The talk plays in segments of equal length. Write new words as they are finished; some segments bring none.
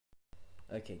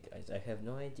Okay guys, I have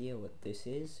no idea what this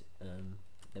is,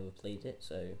 never played it,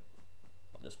 so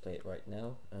I'll just play it right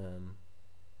now.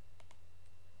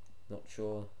 Not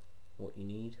sure what you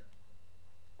need.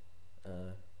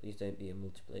 Please don't be a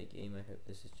multiplayer game. I hope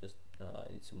this is just,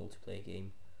 it's a multiplayer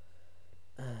game.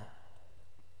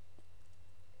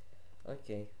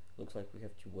 Okay, looks like we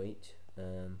have to wait.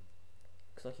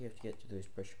 Looks like you have to get to those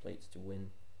pressure plates to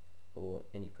win, or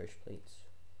any pressure plates.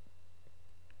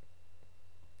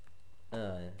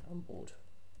 I'm bored.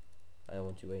 I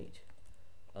want to wait.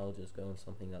 I'll just go on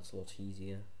something that's a lot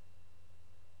easier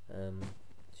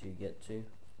to get to.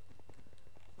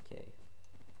 Okay.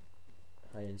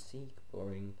 Hide and seek,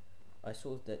 boring. I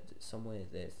saw that somewhere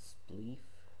there's Spleef.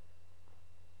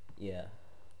 Yeah,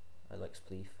 I like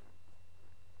Spleef.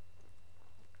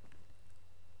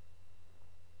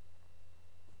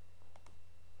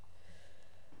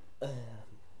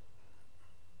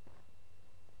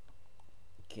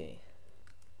 Okay.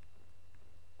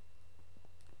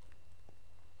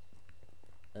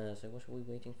 So what are we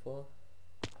waiting for?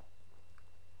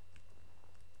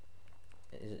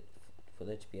 Is it for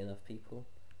there to be enough people?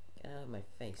 Get out of my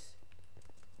face.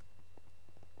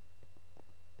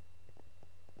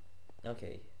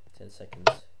 Okay, 10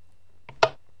 seconds.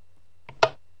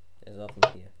 There's nothing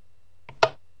here.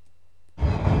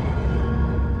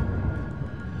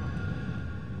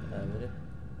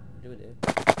 What do we do?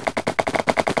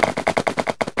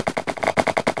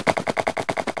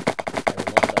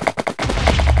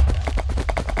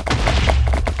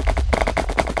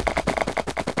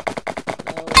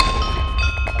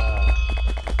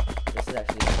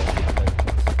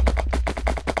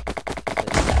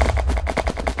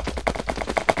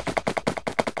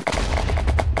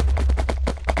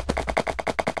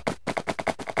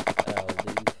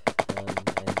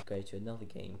 To another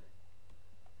game.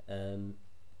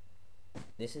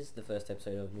 This is the first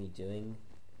episode of me doing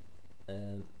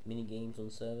mini games on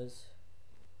servers.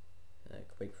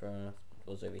 Cubecraft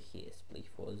was over here. Spleef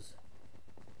was.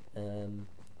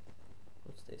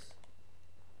 What's this?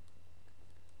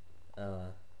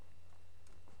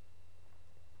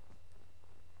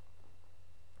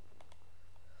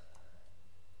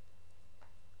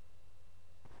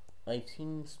 I've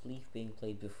seen Spleef being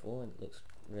played before and it looks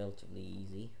relatively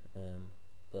easy,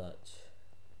 but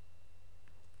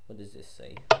what does this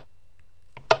say?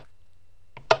 I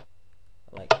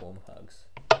like warm hugs.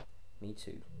 Me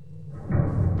too.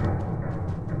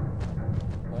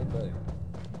 Why bow?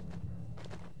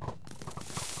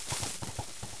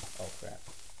 Oh crap.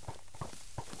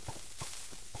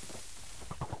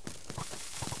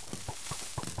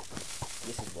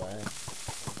 This is why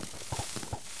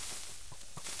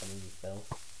you fell.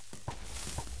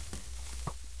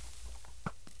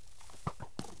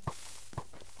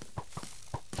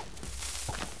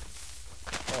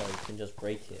 Oh, you can just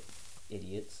break it,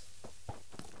 idiots.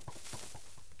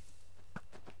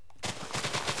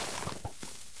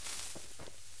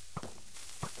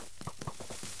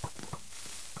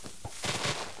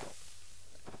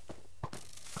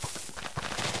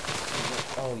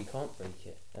 Oh, you can't break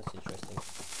it. That's interesting.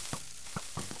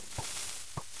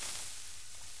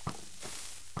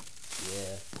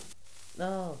 Yeah.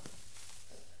 No.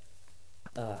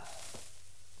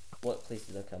 What place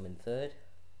did I come in? Third?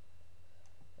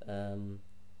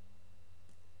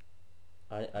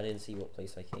 I didn't see what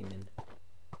place I came in.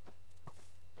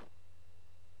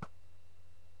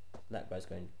 That guy's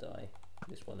going to die.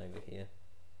 This one over here.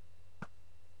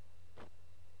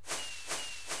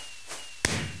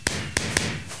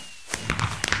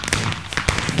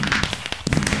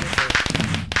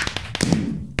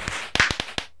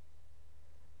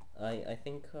 I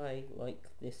think I like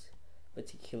this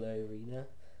particular arena.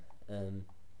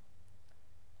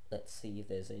 Let's see if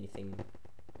there's anything.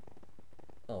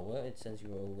 Oh, well, it sends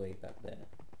you all the way back there.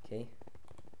 Okay.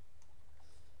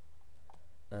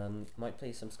 Might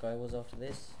play some Skywars after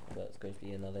this, but it's going to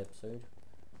be another episode.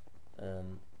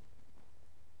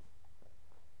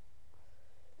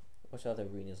 What other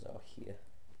arenas are here?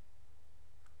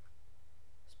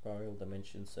 Spiral,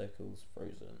 Dimension, Circles,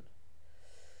 Frozen.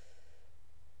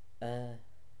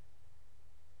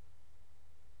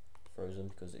 Frozen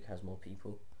because it has more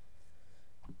people.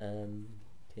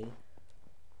 Okay.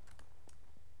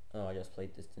 Oh, I just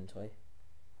played this, didn't I?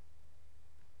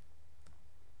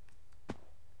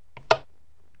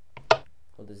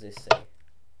 What does this say?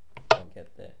 Can't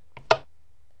get there.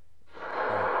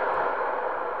 Oh.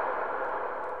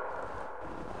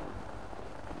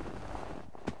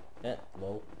 Yeah,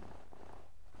 lol.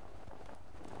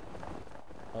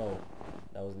 Oh,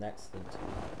 that was an accident.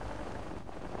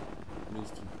 Me,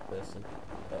 stupid person.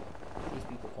 But these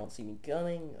people can't see me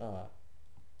coming.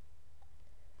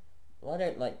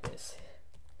 don't like this.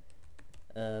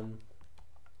 Oh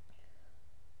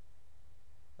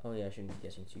yeah, I shouldn't be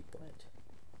getting too quiet.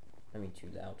 I mean too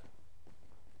loud.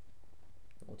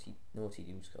 Naughty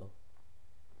Doomskull.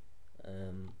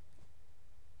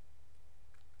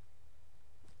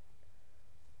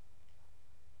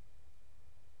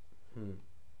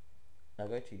 I'll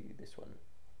go to this one.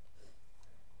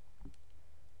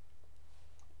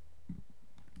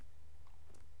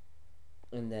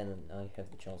 And then I have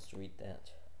the chance to read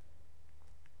that.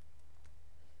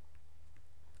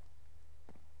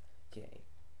 Okay.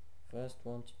 First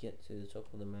one to get to the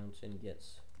top of the mountain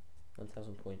gets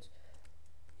 1,000 points.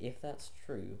 If that's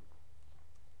true,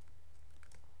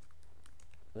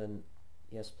 then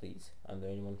yes please, I'm the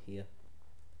only one here.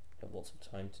 I have lots of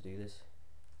time to do this.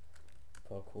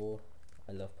 Parkour,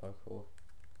 I love parkour.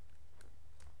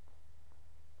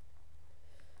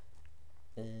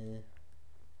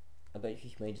 I bet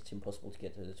you've made it impossible to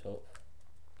get to the top.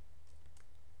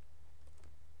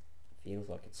 Feels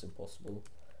like it's impossible.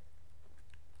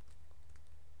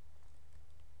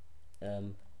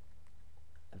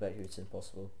 I bet you it's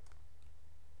impossible.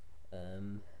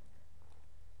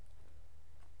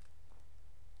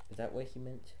 Is that what he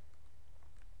meant?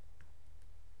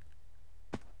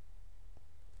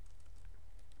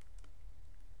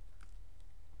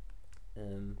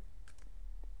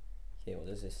 Okay, what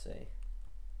does this say?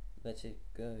 Let it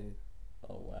go.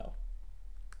 Oh wow.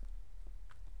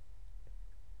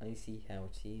 I see how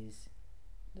it is.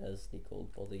 Does the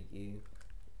cold bother you?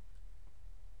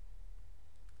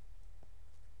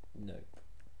 Nope.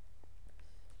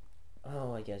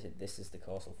 Oh, I get it. This is the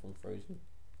castle from Frozen.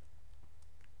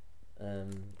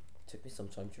 Took me some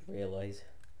time to realise.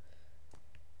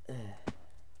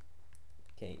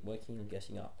 Okay, working on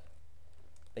getting up.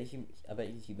 I bet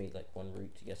you made like one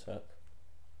route to get up,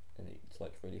 and it's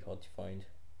like really hard to find.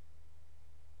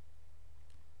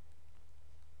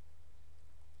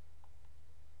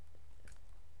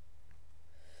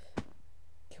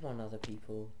 Come on, other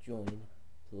people, join,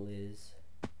 please.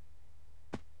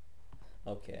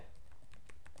 Okay.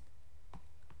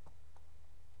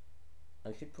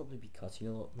 I should probably be cutting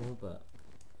a lot more, but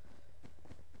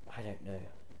I don't know.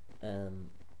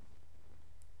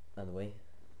 Anyway,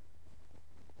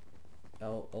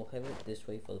 I'll have it this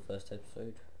way for the first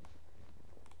episode.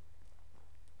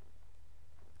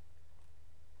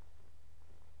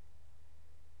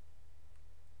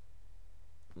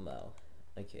 Wow.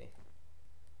 Okay.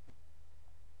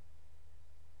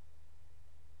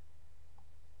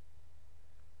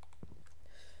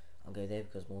 I'll go there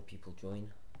because more people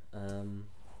join.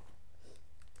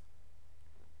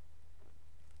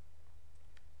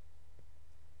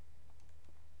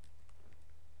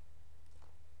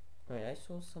 Right, I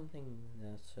saw something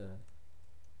that I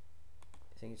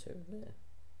think it's over there.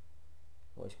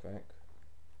 Voice crack.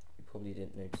 You probably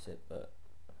didn't notice it, but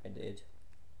I did.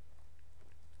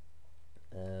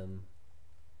 I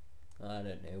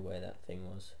don't know where that thing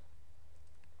was.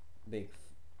 Big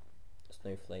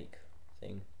snowflake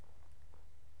thing.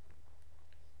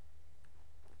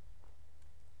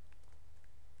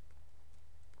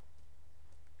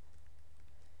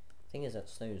 Thing is, that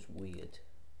snow is weird.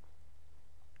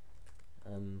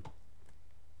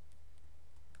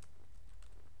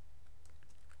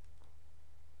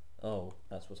 Oh,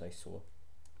 that's what I saw.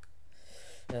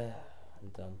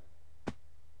 I'm done.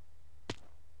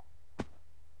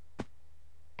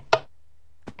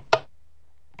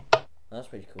 That's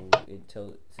pretty cool. It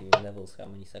tells you levels how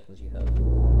many seconds you have.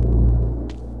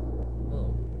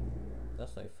 Oh,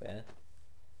 that's no fair.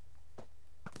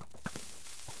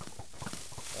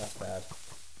 That's bad.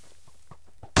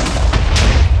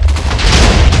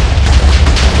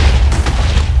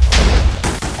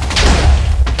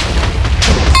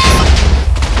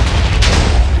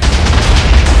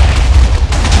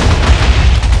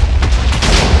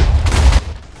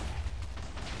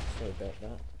 Sorry about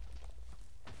that.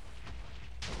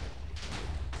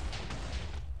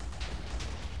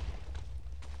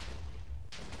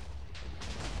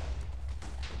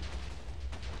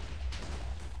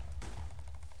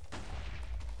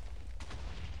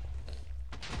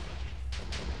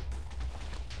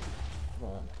 Come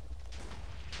on.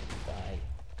 Die.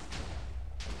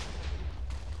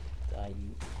 Die,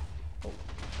 you. Oh.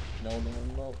 No.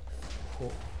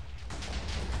 Oh.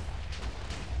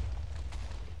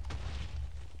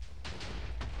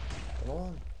 Come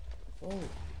on. Oh.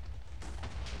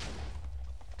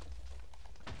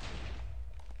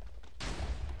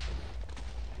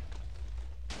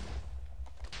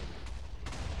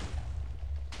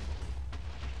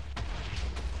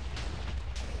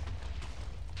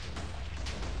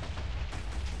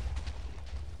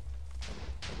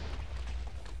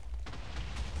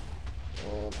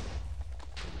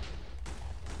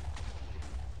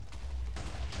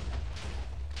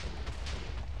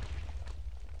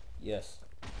 Yes.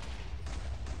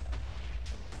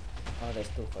 Oh, there's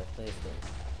still 5 players though.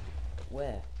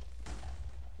 Where?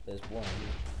 There's one.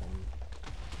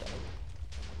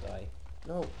 Die.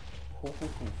 No. Hoo, hoo,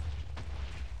 hoo.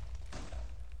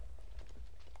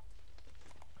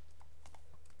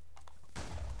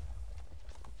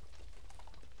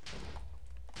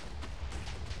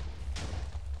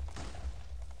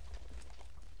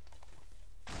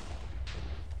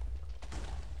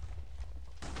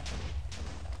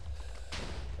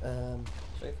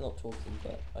 Sorry for not talking,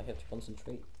 but I have to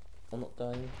concentrate on not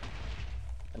dying.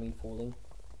 I mean falling.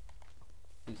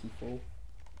 Did he fall?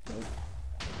 No.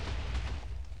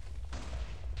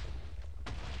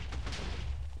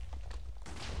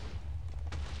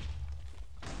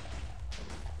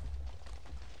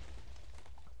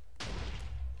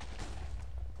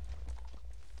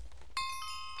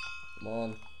 Come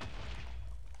on.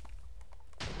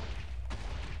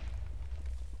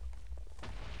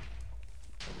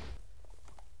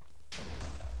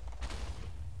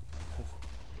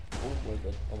 Oh my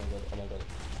god, oh my god, oh my god.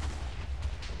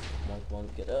 Come on,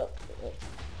 get up, get up.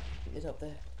 Get up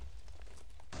there.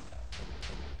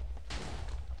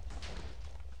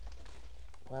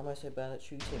 Why am I so bad at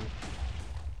shooting?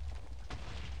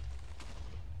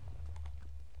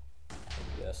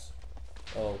 Yes.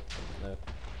 Oh, no.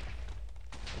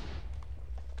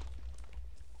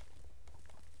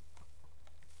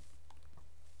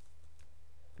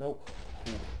 Nope.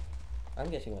 Ooh. I'm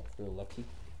getting like real lucky.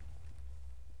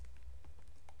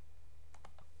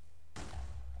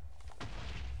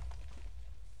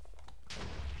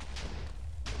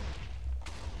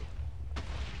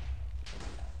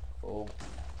 Oh.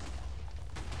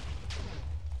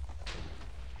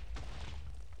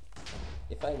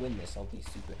 If I win this, I'll be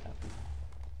super happy.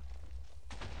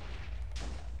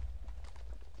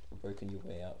 You've broken your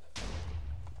way up.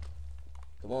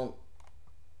 Come on.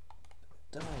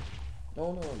 Die.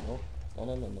 No, no, no. No,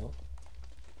 no, no, no.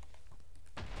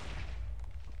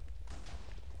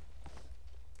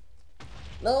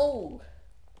 No!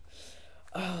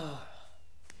 Ah,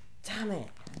 damn it.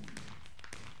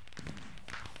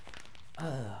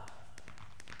 Ah,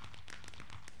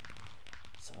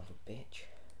 son of a bitch.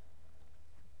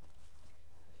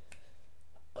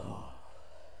 Oh.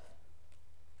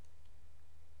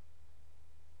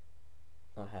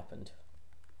 That happened.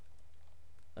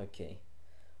 Okay.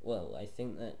 Well, I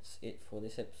think that's it for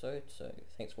this episode, so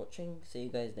thanks for watching. See you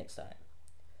guys next time.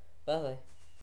 Bye.